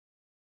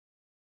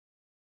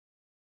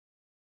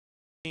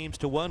Teams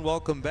to one.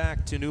 Welcome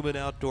back to Newman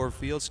Outdoor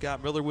Field.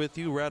 Scott Miller with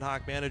you. Red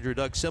Hawk manager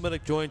Doug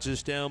Simonik joins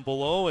us down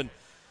below. And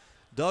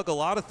Doug, a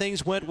lot of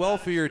things went well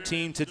for your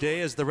team today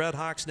as the Red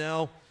Hawks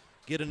now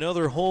get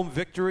another home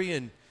victory.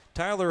 And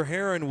Tyler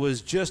Herron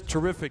was just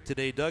terrific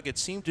today, Doug. It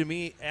seemed to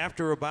me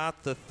after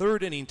about the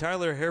third inning,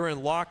 Tyler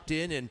Herron locked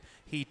in and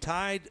he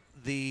tied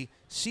the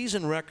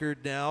season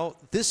record now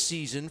this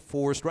season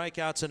for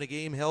strikeouts in a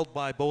game held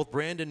by both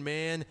Brandon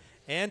Mann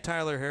and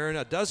Tyler Herron.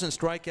 A dozen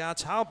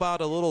strikeouts. How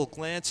about a little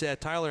glance at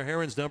Tyler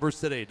Herron's numbers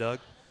today, Doug?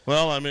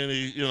 Well, I mean,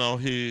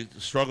 he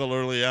struggled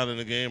early out in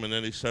the game, and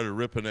then he started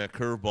ripping that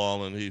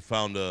curveball, and he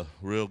found a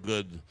real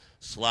good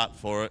slot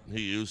for it.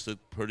 He used it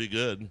pretty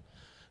good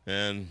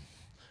and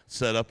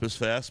set up his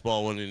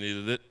fastball when he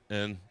needed it.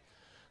 And,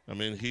 I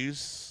mean,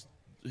 he's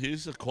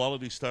a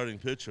quality starting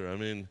pitcher. I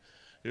mean,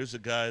 here's a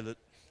guy that,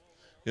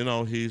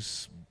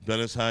 he's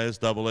been as high as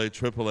AA,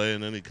 AAA,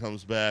 and then he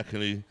comes back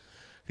and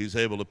he's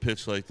able to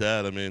pitch like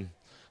that. I mean,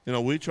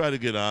 we try to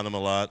get on him a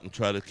lot and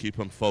try to keep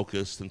him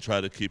focused and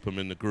try to keep him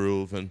in the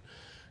groove. And,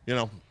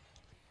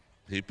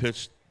 he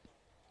pitched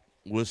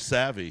with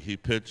savvy. He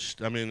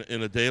pitched, I mean,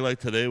 in a day like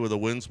today with the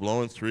winds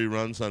blowing, 3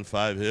 runs on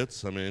 5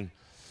 hits, I mean,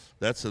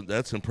 that's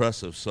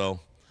impressive. So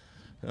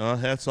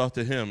hats off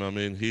to him. I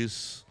mean,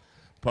 he's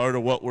part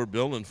of what we're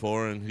building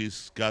for, and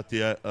he's got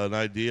an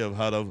idea of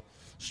how to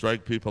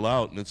strike people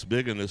out. And it's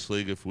big in this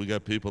league if we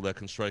got people that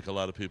can strike a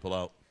lot of people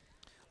out.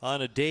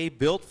 On a day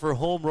built for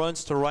home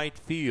runs to right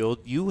field,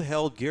 you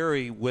held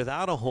Gary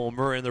without a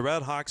homer, and the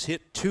Red Hawks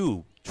hit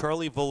 2.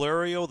 Charlie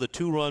Valerio, the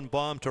 2-run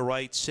bomb to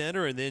right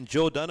center, and then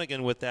Joe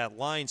Dunnigan with that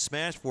line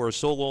smash for a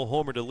solo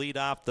homer to lead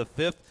off the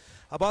 5th.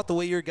 How about the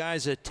way your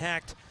guys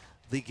attacked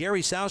the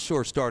Gary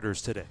SouthShore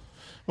starters today?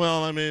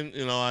 Well, I mean,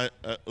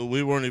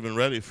 we weren't even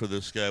ready for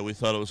this guy. We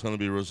thought it was going to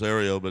be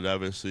Rosario, but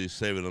obviously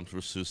saving him for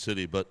Sioux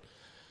City. But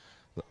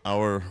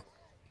our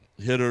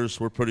hitters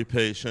were pretty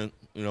patient.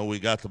 We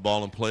got the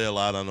ball in play a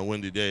lot on a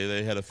windy day.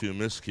 They had a few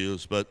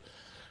miscues, but,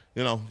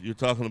 you're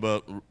talking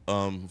about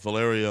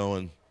Valerio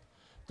and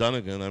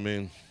Dunnigan. I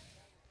mean,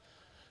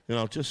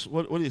 just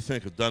what do you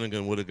think if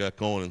Dunnigan would have got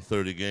going in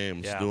 30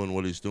 games, doing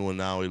what he's doing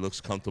now? He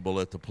looks comfortable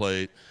at the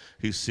plate.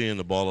 He's seeing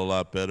the ball a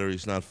lot better.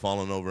 He's not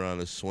falling over on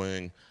his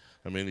swing.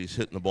 I mean, he's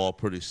hitting the ball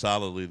pretty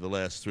solidly the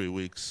last 3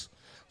 weeks.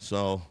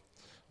 So,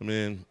 I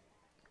mean,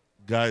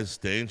 guy's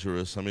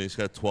dangerous. I mean, he's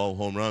got 12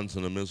 home runs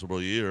in a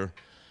miserable year.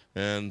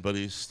 But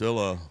he's still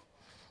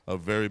a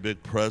very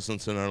big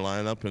presence in our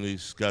lineup, and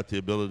he's got the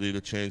ability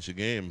to change the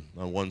game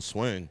on one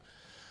swing.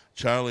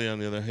 Charlie, on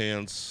the other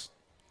hand,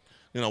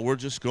 we're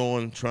just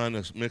trying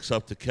to mix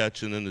up the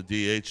catching and the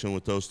DHing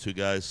with those 2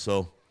 guys.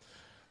 So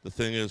the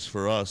thing is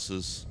for us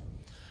is,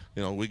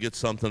 we get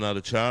something out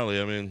of Charlie.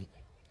 I mean,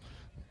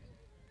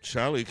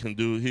 Charlie can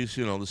do,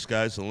 the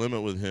sky's the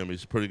limit with him.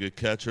 He's a pretty good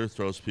catcher,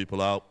 throws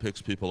people out,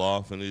 picks people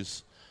off, and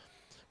he's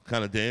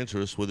kind of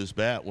dangerous with his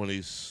bat when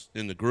he's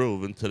in the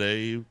groove. And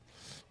today he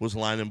was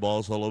lining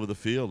balls all over the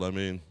field. I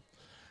mean,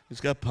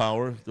 he's got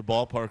power. The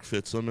ballpark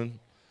fits him.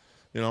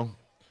 And,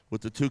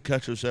 with the 2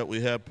 catchers that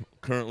we have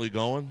currently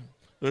going,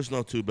 there's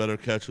no 2 better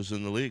catchers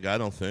in the league, I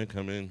don't think.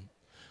 I mean,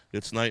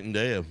 it's night and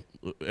day of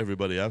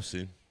everybody I've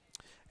seen.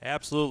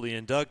 Absolutely.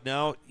 And, Doug,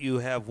 now you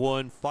have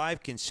won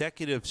 5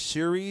 consecutive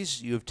series.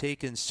 You have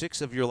taken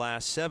 6 of your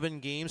last 7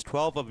 games,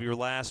 12 of your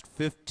last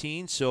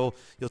 15. So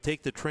you'll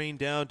take the train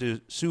down to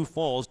Sioux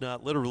Falls,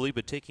 not literally,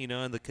 but taking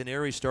on the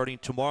Canaries starting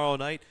tomorrow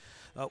night.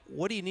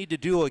 What do you need to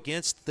do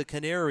against the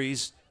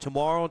Canaries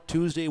tomorrow,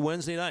 Tuesday,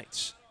 Wednesday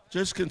nights?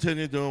 Just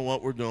continue doing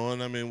what we're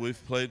doing. I mean,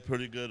 we've played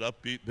pretty good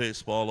upbeat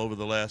baseball over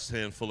the last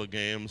handful of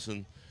games.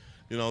 And,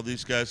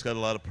 these guys got a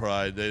lot of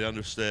pride. They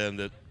understand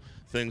that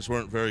things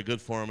weren't very good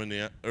for them in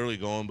the early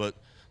going, but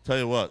tell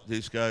you what,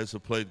 these guys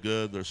have played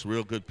good. There's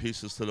real good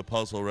pieces to the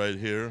puzzle right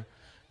here,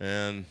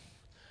 and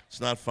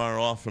it's not far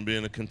off from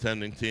being a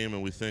contending team,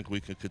 and we think we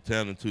can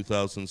contend in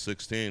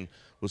 2016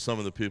 with some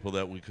of the people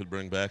that we could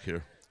bring back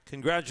here.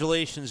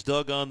 Congratulations,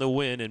 Doug, on the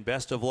win, and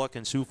best of luck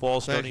in Sioux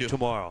Falls starting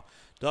tomorrow.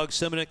 Doug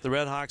Simonik, the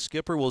Red Hawks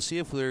skipper. We'll see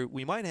if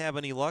we might have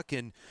any luck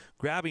in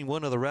grabbing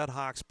one of the Red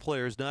Hawks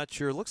players. Not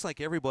sure. Looks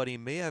like everybody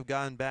may have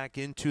gone back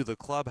into the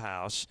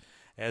clubhouse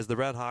as the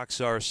Red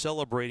Hawks are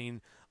celebrating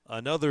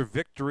another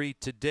victory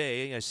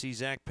today. I see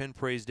Zach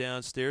Penpraise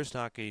downstairs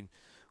talking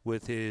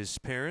with his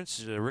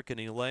parents, Rick and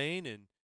Elaine, and